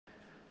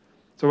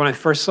So when I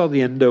first saw the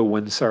Indow Window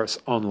Inserts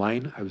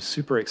online, I was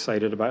super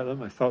excited about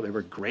them. I thought they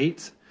were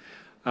great,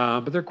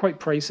 but they're quite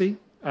pricey.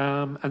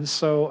 And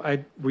so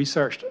I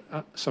researched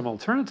some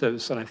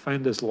alternatives, and I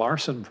found this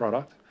Larson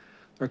product.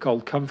 They're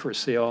called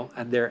Comfortseal,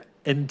 and they're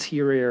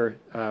interior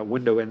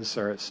window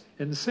inserts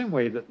in the same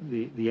way that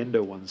the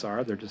Indow ones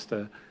are. They're just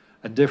a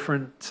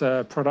different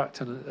product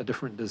and a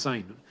different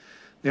design.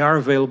 They are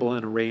available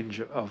in a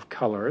range of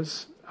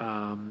colors,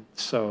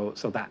 so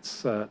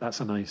that's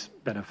a nice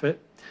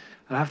benefit.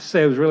 And I have to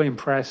say I was really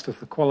impressed with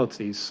the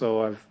quality,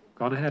 so I've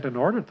gone ahead and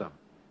ordered them.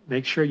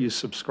 Make sure you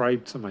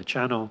subscribe to my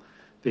channel,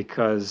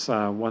 because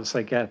once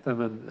I get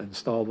them and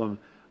install them,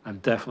 I'm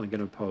definitely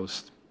going to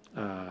post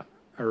a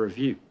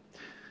review.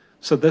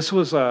 So this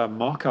was a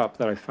mock-up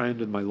that I found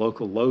in my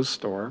local Lowe's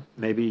store.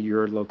 Maybe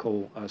your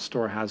local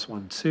store has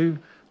one too.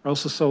 They're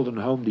also sold in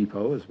Home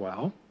Depot as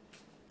well.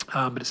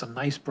 But it's a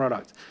nice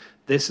product.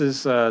 This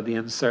is the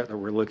insert that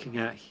we're looking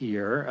at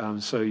here.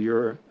 So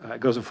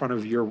it goes in front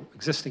of your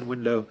existing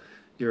window.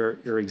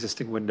 Your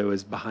existing window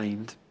is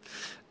behind.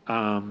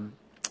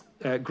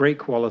 Great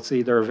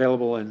quality. They're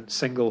available in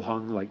single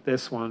hung like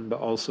this one, but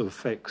also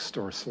fixed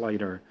or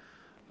slider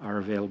are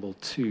available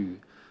too.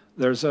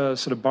 There's a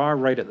sort of bar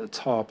right at the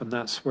top, and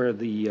that's where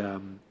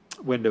the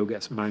window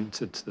gets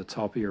mounted to the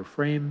top of your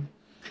frame.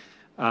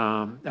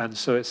 And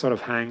so it sort of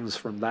hangs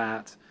from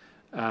that.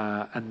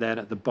 And then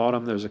at the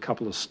bottom, there's a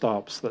couple of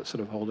stops that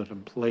sort of hold it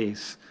in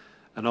place.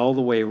 And all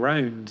the way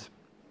around,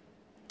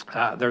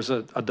 there's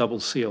a double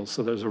seal.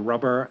 So there's a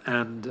rubber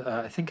and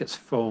I think it's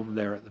foam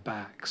there at the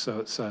back. So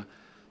it's a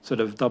sort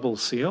of double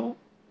seal,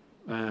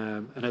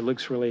 and it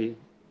looks really,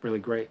 really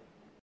great.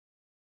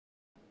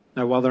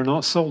 Now, while they're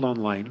not sold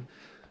online,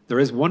 there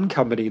is one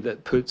company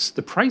that puts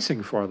the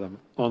pricing for them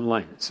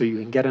online, so you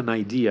can get an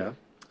idea.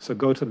 So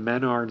go to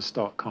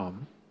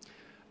menards.com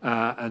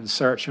and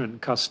search on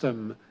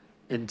custom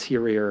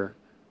interior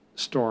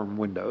storm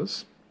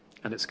windows,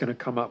 and it's going to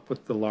come up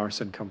with the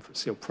Larson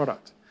Comfortseal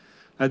product.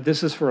 Now,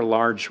 this is for a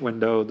large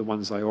window, the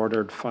ones I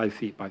ordered, 5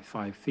 feet by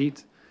 5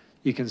 feet.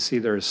 You can see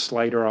there's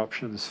slider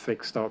options,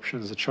 fixed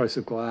options, a choice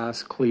of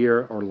glass,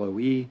 clear or low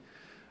E.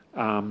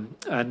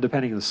 And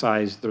depending on the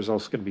size, there's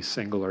also going to be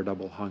single or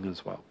double hung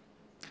as well.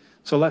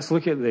 So let's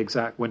look at the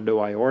exact window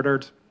I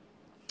ordered.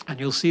 And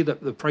you'll see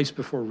that the price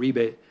before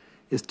rebate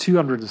is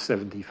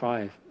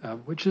 $275,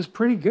 which is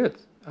pretty good.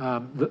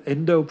 The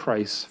Indow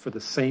price for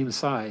the same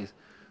size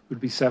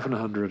would be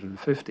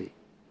 $750.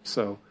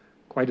 So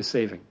quite a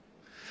saving.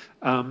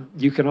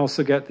 You can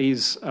also get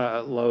these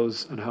at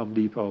Lowe's and Home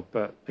Depot,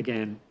 but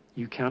again,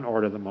 you can't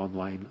order them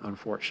online,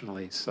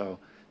 unfortunately. So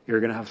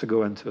you're going to have to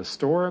go into a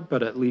store,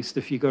 but at least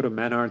if you go to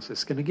Menards,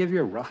 it's going to give you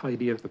a rough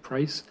idea of the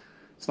price.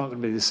 It's not going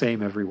to be the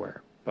same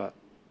everywhere, but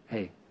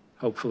hey,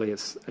 hopefully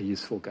it's a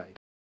useful guide.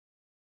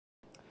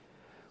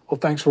 Well,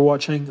 thanks for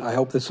watching. I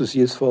hope this was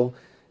useful.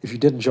 If you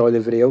did enjoy the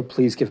video,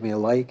 please give me a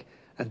like,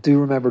 and do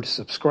remember to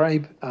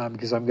subscribe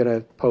because I'm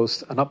going to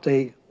post an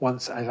update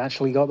once I've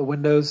actually got the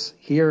windows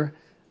here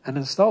and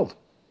installed.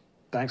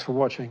 Thanks for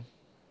watching.